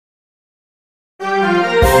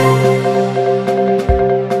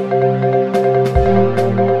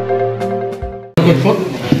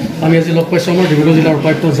আমি আজি লগ পাইছোঁ আমাৰ ডিব্ৰুগড় জিলাৰ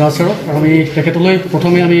উপায়ুক্ত জা ছাৰক। আমি তেখেতলৈ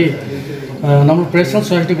প্ৰথমে আমি নামৰূপ প্ৰেছ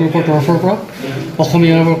ছ'চাইটি গ্ৰুপৰ তৰফৰ পৰা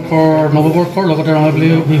অসমীয়া নৱবৰ্ষৰ লগতে ৰঙালী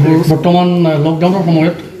বিহুৰ বৰ্তমান লকডাউনৰ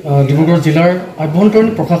সময়ত ডিব্ৰুগড় জিলাৰ আভ্যন্তৰীণ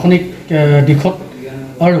প্ৰশাসনিক দিশত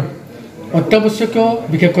আৰু অত্যাৱশ্যকীয়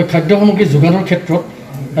বিশেষকৈ খাদ্য সামগ্ৰী যোগানৰ ক্ষেত্ৰত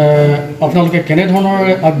আপোনালোকে কেনেধৰণৰ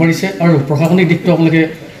আগবাঢ়িছে আৰু প্ৰশাসনিক দিশটো আপোনালোকে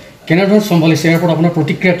কেনেধৰণে চম্ভালিছে, ইয়াৰ ওপৰত আপোনাৰ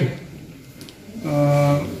প্ৰতিক্ৰিয়া কি?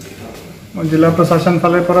 জিলা প্ৰশাসন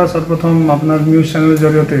ফালৰ পৰা সৰ্বপ্ৰথম আপোনাৰ নিউজ চেনেলৰ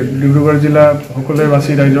জৰিয়তে ডিব্ৰুগড় জিলা সকলোৱে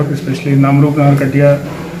বাসী ৰাইজক স্পেচিয়েলি নামৰূপ নাহৰকাটিয়া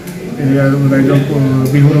এৰিয়াৰ ৰাইজক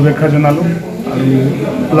বিহুৰ শুভেচ্ছা জনালোঁ। আৰু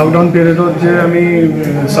লকডাউন পিৰিয়ডত যে আমি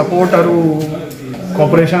ছাপোৰ্ট আৰু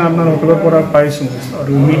কপাৰেশ্যন আপোনাৰ সকলোৰ পৰা পাইছোঁ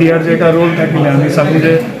আৰু মিডিয়াৰ যে এটা ৰোল থাকিলে আমি চালোঁ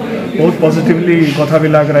যে বহুত পজিটিভলি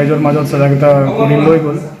কথাবিলাক ৰাইজৰ মাজত সজাগতা কৰি লৈ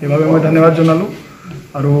গ'ল, সেইবাবে মই ধন্যবাদ জনালোঁ।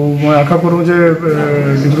 আৰু মই আশা কৰোঁ যে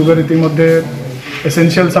ডিব্ৰুগড় ইতিমধ্যে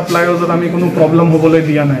এসেঞ্চিয়েল সাপ্লাইজত আমি কোনো প্ৰব্লেম হ'বলৈ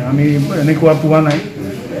দিয়া নাই, আমি এনেকুৱা পোৱা নাই।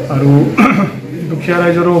 আৰু দুখীয়া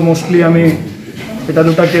ৰাইজৰো মোষ্টলি আমি এটা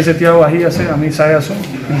দুটা কেছ এতিয়াও আহি আছে, আমি চাই আছোঁ,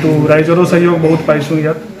 কিন্তু ৰাইজৰো সহযোগ বহুত পাইছোঁ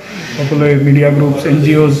ইয়াত। সকলোৱে মিডিয়া গ্ৰুপছ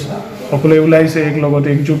NGOs সকলোৱে ওলাইছে এক লগত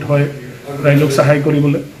একজুট হয় ৰাইজক সহায়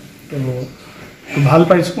কৰিবলৈ, তো ভাল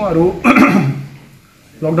পাইছোঁ। আৰু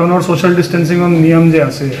লকডাউনৰ ছ'চিয়েল ডিষ্টেঞ্চিঙৰ নিয়ম যে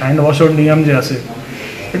আছে, হেণ্ড ৱাছৰ নিয়ম যে আছে,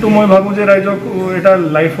 এইটো মই ভাবোঁ যে ৰাইজক এটা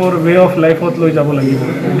লাইফৰ ৱে অফ লাইফত লৈ যাব লাগিব।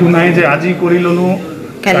 এইটো নাই যে আজি কৰি ল'লোঁ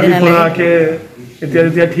কালিৰ পৰাকে এতিয়া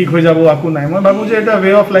যেতিয়া ঠিক হৈ যাব আকৌ নাই। মই ভাবোঁ যে এটা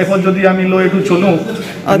ৱে অফ লাইফত যদি আমি লৈ এইটো চলোঁ,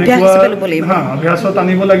 অভ্যাসত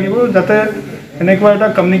আনিব লাগিব, যাতে এনেকুৱা এটা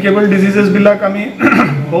কমিউনিকেবল ডিজিজেছবিলাক আমি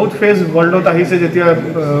বহুত ফেজ ৱৰ্ল্ডত আহিছে, যেতিয়া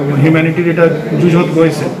হিউমেনিটিৰ এটা যুঁজত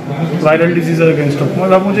গৈছে ভাইৰেল ডিজিজৰ এগেইনষ্টত। মই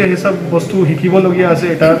ভাবোঁ যে সেইচব বস্তু শিকিবলগীয়া আছে,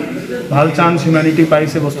 এটা ভাল চান্স হিউমেনিটি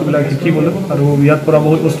পাইছে বস্তুবিলাক শিকিবলৈ, আৰু ইয়াৰ পৰা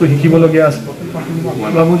বহুত বস্তু শিকিবলগীয়া আছে।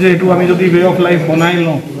 মই ভাবোঁ যে এইটো আমি যদি ৱে অফ লাইফ বনাই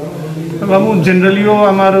লওঁ, মই ভাবোঁ জেনেৰেলিও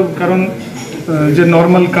আমাৰ, কাৰণ যে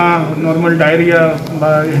নৰ্মেল কাহ, নৰ্মেল ডায়েৰিয়া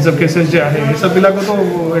বা এইসব কেছেছ যে আহে, সেইসববিলাকতো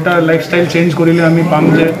এটা লাইফষ্টাইল চেঞ্জ কৰিলে আমি পাম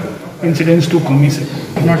যে ইনচিডেঞ্চটো কমিছে।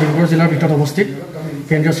 আপোনাৰ ডিব্ৰুগড় জিলাৰ ভিতৰত অৱস্থিত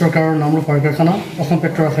কেন্দ্ৰীয় চৰকাৰৰ নামৰূপ সাৰ কাৰখানা, অসম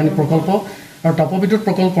পেট্ৰ ৰাসায়নিক প্ৰকল্প আৰু তাপবিদ্যুৎ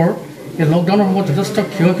প্ৰকল্পৰ এই লকডাউনৰ সময়ত যথেষ্ট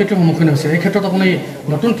ক্ষয়ক্ষতিৰ সন্মুখীন হৈছে। এই ক্ষেত্ৰত আপুনি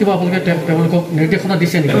নতুন কিবা আপোনালোকে তেওঁলোকক নিৰ্দেশনা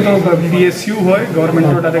দিছে নেকি? PSU হয়,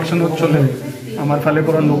 গভৰ্ণমেণ্টৰ ডাইৰেকশ্যনত চলে, আমাৰ ফালৰ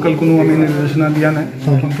পৰা লোকেল কোনো আমি নিৰ্দেশনা দিয়া নাই,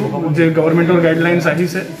 কিন্তু যে গভৰ্ণমেণ্টৰ গাইডলাইনছ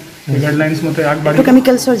আহিছে সেই গাইডলাইনছ মতে আগবাঢ়ি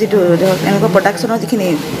কেমিকেলছৰ যিটো এনেকুৱা প্ৰডাকশ্যনৰ যিখিনি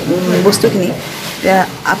বস্তুখিনি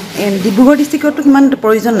ডিব্ৰুগড় ডিষ্ট্ৰিক্টতো সিমান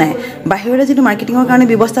প্ৰয়োজন নাই, বাহিৰৰে যিটো মাৰ্কেটিঙৰ কাৰণে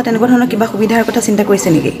ব্যৱস্থা, তেনেকুৱা ধৰণৰ কিবা সুবিধাৰ কথা চিন্তা কৰিছে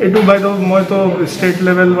নেকি? এইটো বাইদেউ মইতো ষ্টেট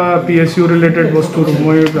লেভেল বা PSU ৰিলেটেড বস্তুৰ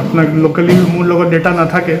মই আপোনাক লোকেলি মোৰ লগত ডেটা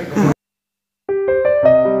নাথাকে,